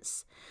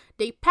evidence,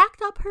 they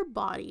packed up her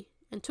body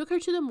and took her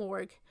to the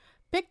morgue,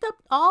 picked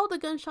up all the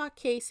gunshot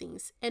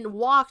casings, and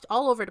walked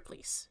all over the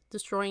place,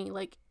 destroying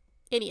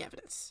any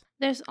evidence.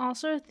 There's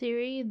also a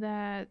theory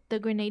that the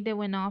grenade that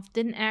went off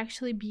didn't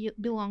actually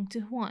belong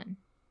to Juan.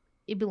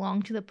 It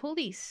belonged to the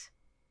police.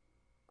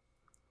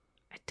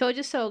 I told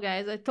you so,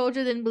 guys. I told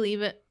you I didn't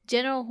believe it.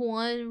 General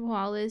Juan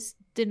Wallace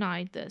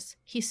denied this.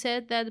 He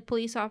said that the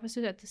police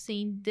officers at the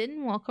scene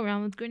didn't walk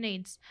around with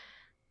grenades.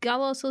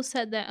 Gal also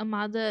said that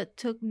Amada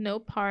took no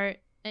part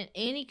in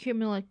any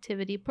criminal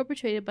activity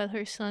perpetrated by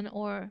her son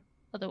or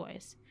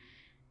otherwise.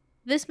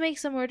 This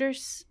makes her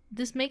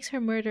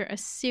murder a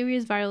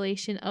serious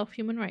violation of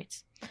human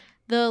rights.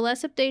 The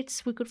last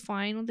updates we could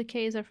find on the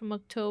case are from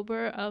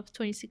October of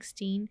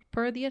 2016.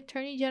 Per the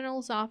Attorney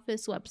General's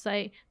office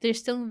website, they're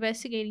still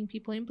investigating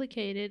people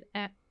implicated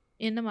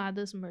in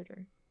Amada's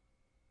murder.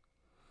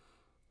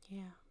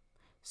 Yeah.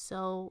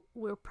 So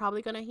we're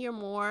probably going to hear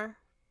more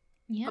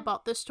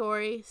about this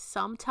story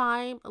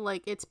sometime.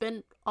 It's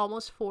been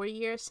almost 4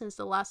 years since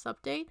the last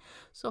update.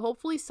 So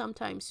hopefully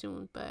sometime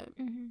soon, but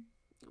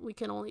we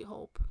can only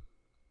hope.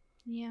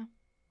 Yeah.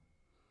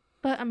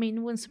 But, I mean, it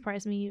wouldn't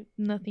surprise me if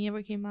nothing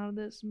ever came out of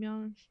this, to be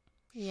honest.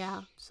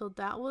 Yeah, so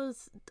that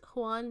was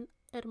Juan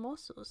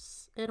Hermosa,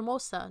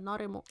 not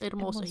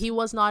Hermoso. He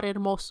was not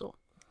Hermoso.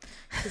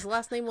 His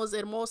last name was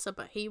Hermosa,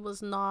 but he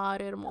was not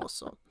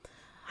Hermoso.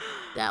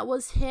 That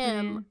was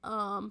him,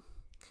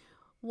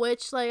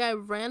 which, I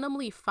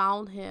randomly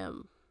found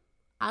him.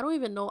 I don't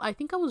even know. I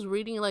think I was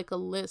reading, a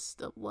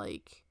list of,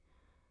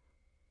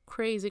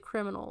 crazy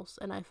criminals,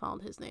 and I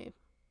found his name.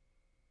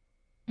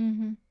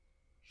 Mm-hmm.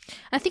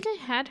 I think I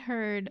had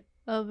heard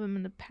of him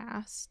in the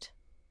past.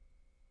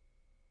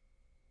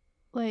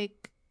 I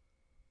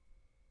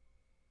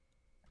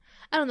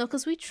don't know,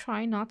 because we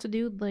try not to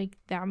do,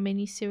 that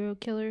many serial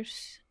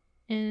killers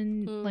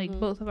in,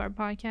 both of our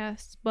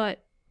podcasts.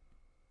 But,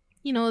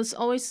 it's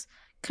always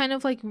kind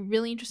of,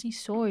 really interesting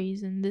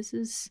stories. And this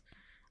is,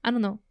 I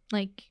don't know,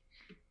 I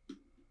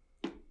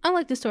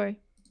like the story.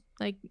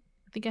 I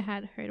think I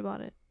had heard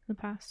about it in the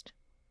past.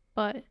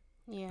 But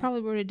probably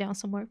wrote it down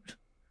somewhere.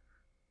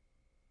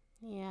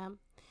 Yeah.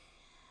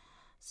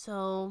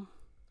 So,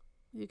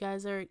 you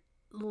guys are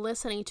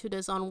listening to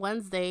this on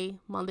Wednesday.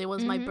 Monday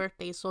was my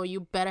birthday, so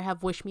you better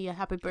have wished me a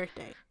happy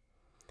birthday.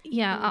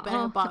 Yeah. And you better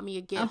have bought me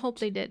a gift. I hope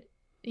they did.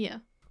 Yeah.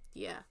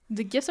 Yeah.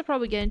 The gifts are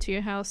probably getting to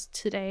your house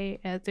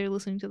today as they're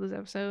listening to this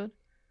episode.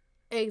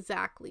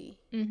 Exactly.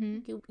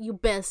 You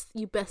best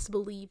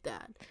believe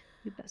that.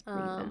 You best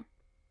believe that.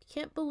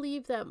 Can't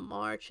believe that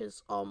March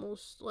is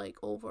almost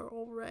over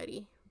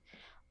already.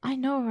 I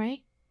know, right?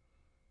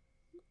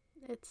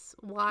 It's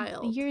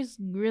wild. The year's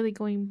really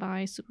going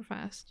by super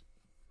fast.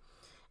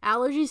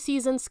 Allergy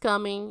season's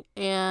coming,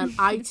 and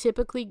I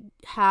typically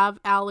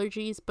have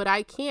allergies, but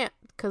I can't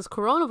because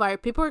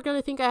coronavirus. People are going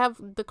to think I have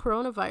the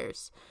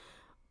coronavirus,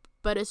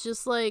 but it's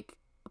just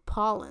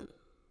pollen.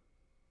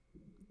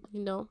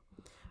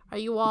 Are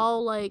you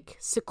all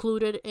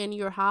secluded in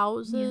your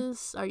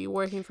houses? Are you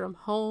working from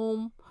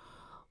home?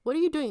 What are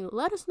you doing?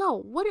 Let us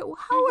know.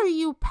 How are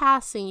you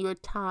passing your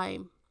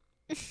time?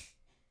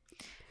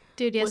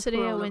 Dude,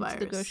 yesterday I went to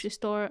the grocery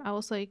store. I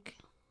was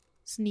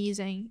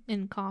sneezing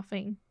and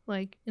coughing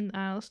in the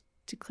aisles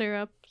to clear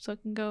up so I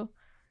can go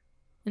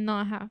and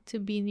not have to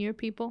be near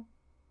people.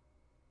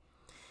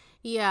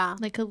 Yeah.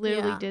 I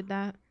literally did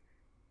that.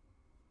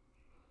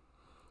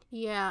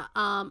 Yeah.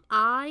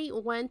 I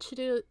went to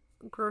the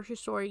grocery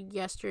store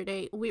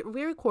yesterday. We're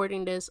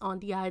recording this on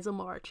the Ides of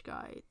March,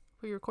 guys.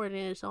 We're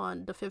recording this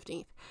on the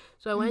 15th.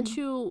 So I went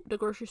to the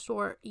grocery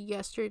store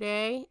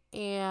yesterday,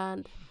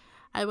 and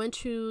I went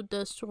to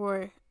the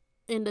store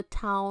in the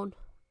town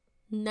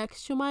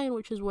next to mine,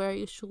 which is where I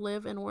used to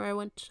live and where I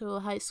went to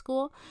high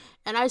school.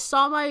 And I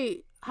saw my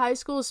high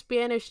school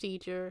Spanish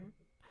teacher.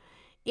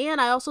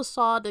 And I also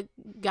saw the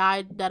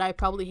guy that I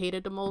probably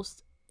hated the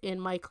most in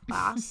my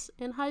class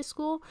in high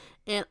school.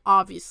 And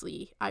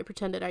obviously, I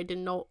pretended I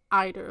didn't know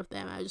either of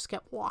them. I just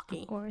kept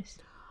walking. Of course.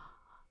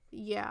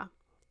 Yeah.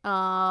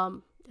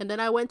 And then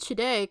I went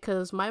today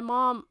because my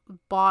mom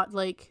bought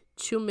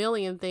 2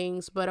 million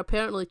things, but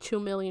apparently 2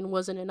 million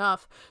wasn't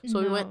enough.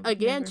 So we went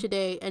again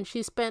today, and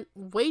she spent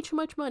way too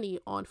much money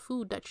on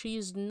food that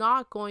she's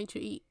not going to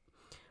eat.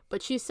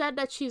 But she said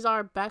that she's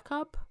our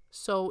backup,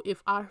 so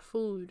if our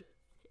food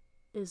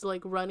is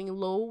like running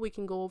low, we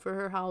can go over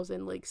her house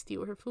and like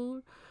steal her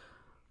food.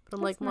 But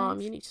I'm That's like, Mom,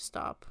 nice. you need to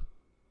stop.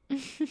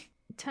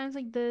 Times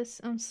like this,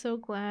 I'm so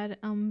glad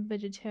I'm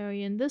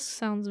vegetarian. This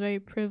sounds very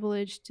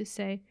privileged to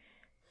say,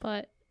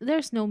 but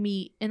there's no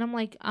meat, and I'm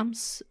like,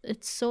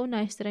 it's so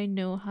nice that I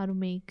know how to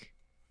make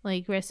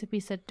like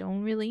recipes that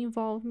don't really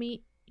involve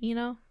meat, you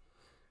know?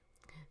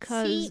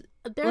 See,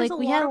 Cuz there's a like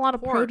we lot had a of lot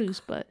of pork.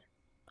 produce, but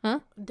huh?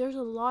 There's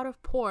a lot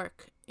of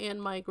pork in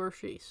my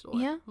grocery store,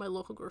 Yeah. my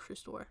local grocery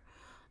store.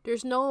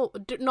 There's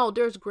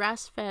there's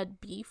grass-fed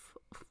beef,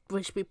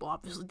 which people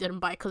obviously didn't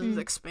buy because it's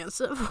Mm.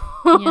 expensive.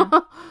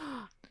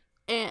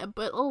 Yeah.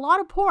 But a lot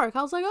of pork.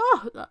 I was like,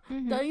 oh, the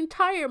Mhm.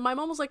 entire. My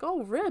mom was like,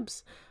 oh,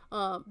 ribs.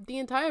 The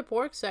entire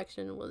pork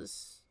section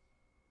was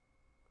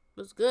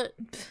good.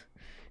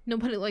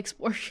 Nobody likes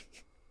pork.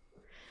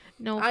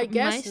 No, I for my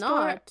guess store,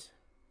 not.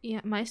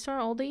 yeah, my store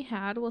all they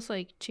had was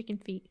like chicken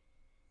feet.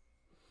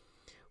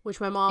 Which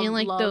my And mom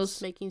like loves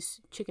those, making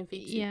chicken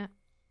feet soup. yeah.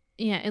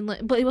 Yeah, and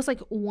like, but it was like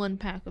one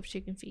pack of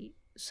chicken feet.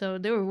 So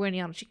they were running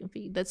out of chicken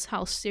feet. That's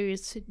how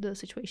serious the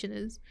situation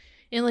is.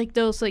 And like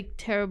those like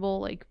terrible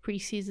like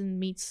preseasoned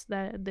meats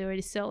that they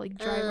already sell like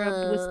dry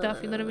rubbed with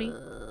stuff, you know what I mean?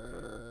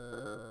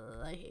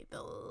 I hate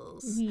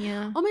those.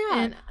 Yeah. Oh my god.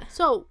 And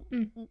So,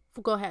 mm,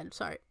 go ahead.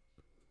 Sorry.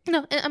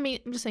 no, I mean,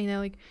 I'm just saying that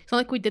like it's not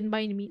like we didn't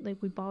buy any meat, like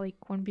we bought like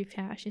corned beef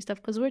hash and stuff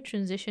because we're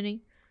transitioning,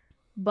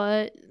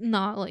 but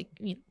not like,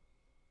 you know,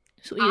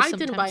 so we I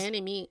didn't buy sometimes,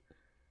 any meat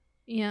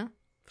yeah.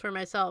 for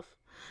myself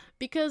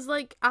because,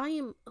 like,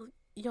 I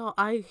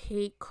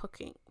hate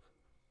cooking.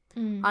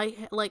 Mm.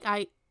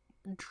 I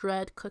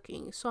dread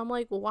cooking. So I'm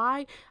like,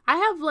 why? I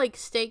have like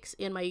steaks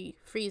in my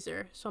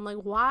freezer. So I'm like,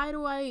 why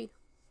do I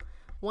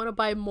want to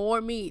buy more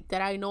meat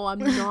that I know I'm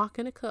not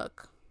gonna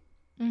cook?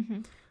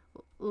 Mm-hmm.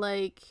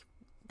 Like,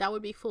 that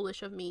would be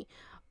foolish of me.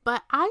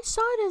 But I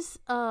saw this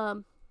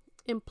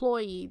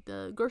employee,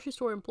 the grocery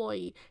store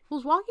employee, who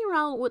was walking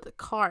around with a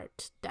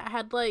cart that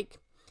had like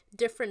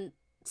different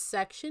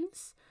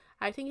sections.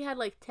 I think it had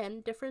like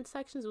 10 different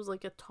sections. It was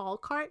like a tall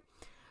cart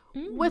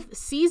with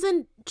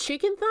seasoned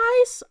chicken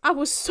thighs. I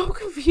was so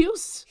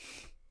confused.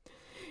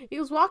 He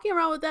was walking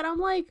around with that. I'm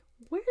like,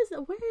 where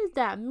is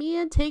that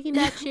man taking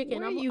that chicken?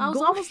 Where are you I was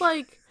going? almost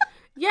like,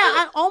 yeah,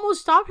 I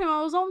almost stopped him.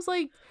 I was almost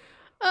like,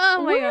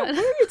 Oh my god. where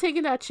are you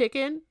taking that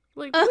chicken?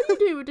 Like, what are you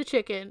doing with the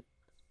chicken?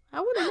 I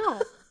want to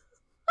know.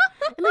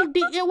 And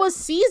like, it was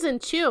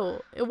seasoned too.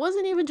 It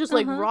wasn't even just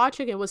like Uh-huh. raw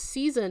chicken. It was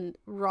seasoned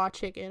raw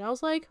chicken. I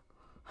was like,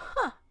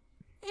 huh,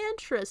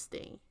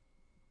 interesting.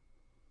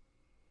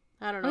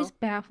 I don't know. Always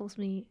baffles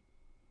me.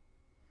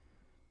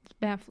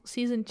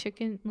 Seasoned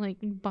chicken, like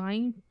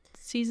buying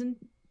seasoned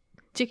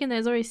chicken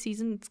that's already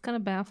seasoned, it's kind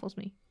of baffles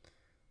me.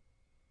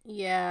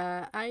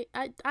 Yeah,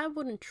 I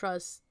wouldn't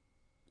trust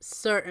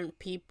certain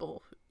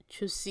people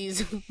to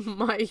season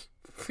my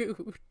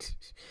food.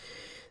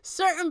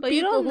 Certain But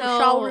you people don't who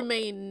shall know.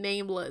 remain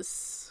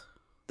nameless.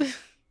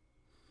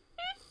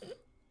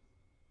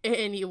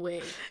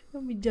 Anyway,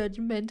 Don't be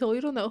judgmental.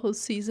 You don't know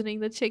who's seasoning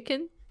the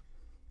chicken,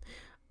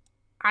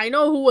 I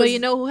know who but you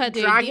was know who had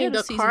the idea dragging to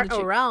the season the cart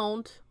chicken.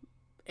 around,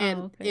 Oh, and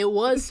okay. it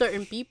was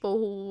certain people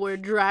who were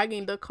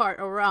dragging the cart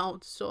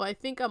around. So I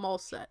think I'm all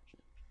set.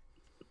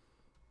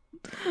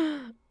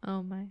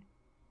 Oh my.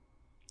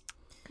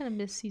 Kind of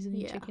miss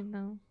seasoning Yeah. chicken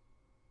though.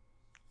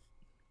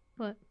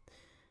 But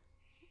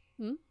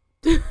Hmm?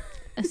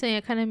 I say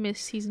I kind of miss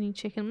seasoning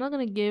chicken. I'm not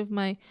gonna give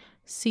my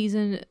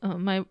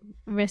my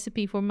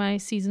recipe for my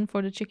season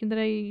for the chicken that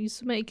I used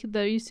to make,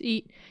 that I used to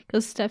eat,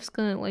 because Steph's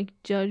gonna like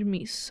judge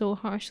me so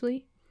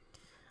harshly.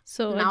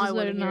 So I Now I just want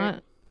better to hear it.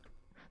 not.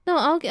 No,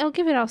 I'll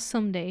give it out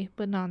someday,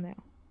 but not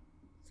now.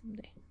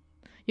 Someday.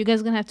 You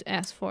guys gonna have to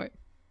ask for it.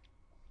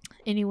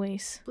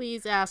 Anyways,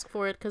 Please ask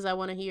for it because I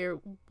want to hear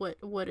what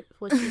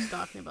she's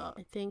talking about.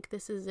 I think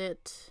this is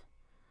it.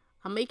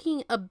 I'm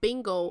making a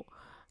bingo.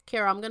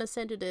 Kara, I'm gonna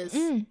send you this.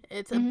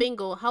 It's a Mhm.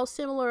 bingo. How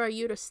similar are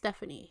you to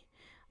Stephanie?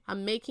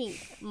 I'm making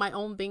my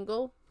own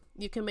bingo.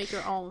 You can make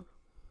your own.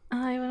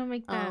 I want to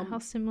make that. How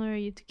similar are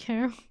you to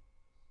Carol?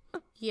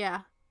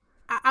 Yeah.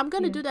 I'm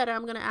gonna Yeah. do that and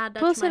I'm gonna add that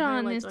Post to my it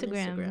on highlights on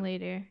Instagram Instagram.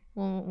 later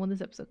when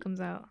this episode comes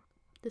out.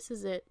 This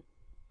is it.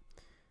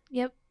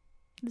 Yep.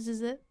 This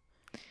is it.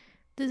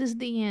 This is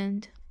the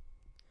end.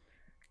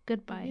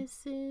 Goodbye.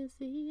 This is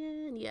the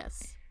end.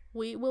 Yes.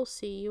 We will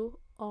see you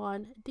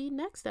on the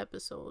next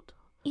episode.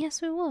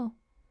 Yes, we will.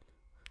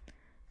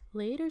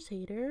 Laters,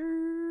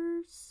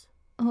 haters.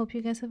 I hope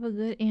you guys have a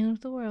good end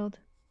of the world.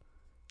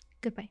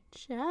 Goodbye.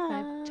 Ciao.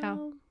 Bye.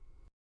 Ciao.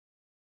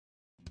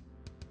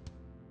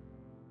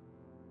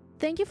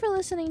 Thank you for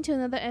listening to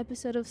another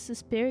episode of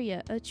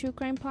Suspiria, a true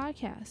crime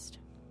podcast.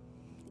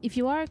 If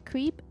you are a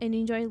creep and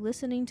enjoy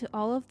listening to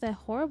all of that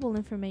horrible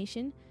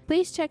information,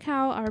 please check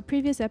out our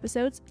previous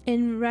episodes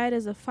and write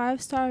us a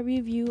 5-star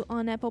review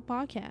on Apple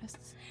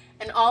Podcasts.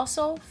 And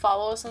also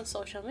follow us on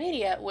social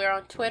media. We're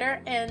on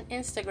Twitter and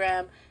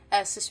Instagram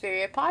as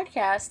Suspiria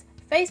Podcast.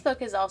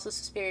 Facebook is also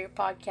Suspiria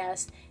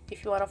Podcast.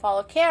 If you want to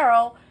follow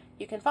Carol,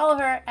 you can follow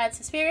her at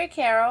Suspiria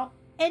Carol.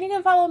 And you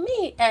can follow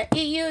me at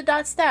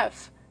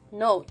eu.steph.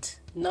 Note,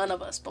 None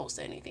of us post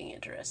anything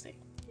interesting.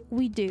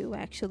 We do,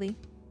 actually.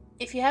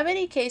 If you have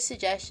any case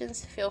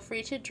suggestions, feel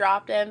free to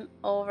drop them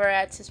over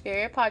at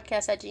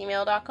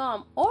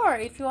susperiorpodcast@gmail.com. Or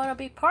if you want to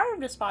be part of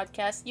this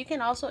podcast, you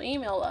can also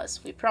email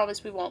us. We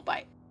promise we won't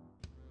bite.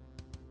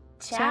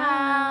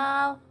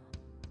 Ciao.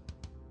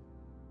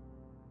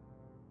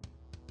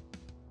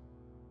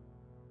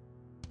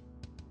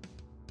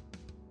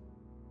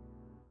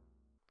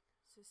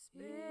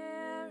 Suspicion.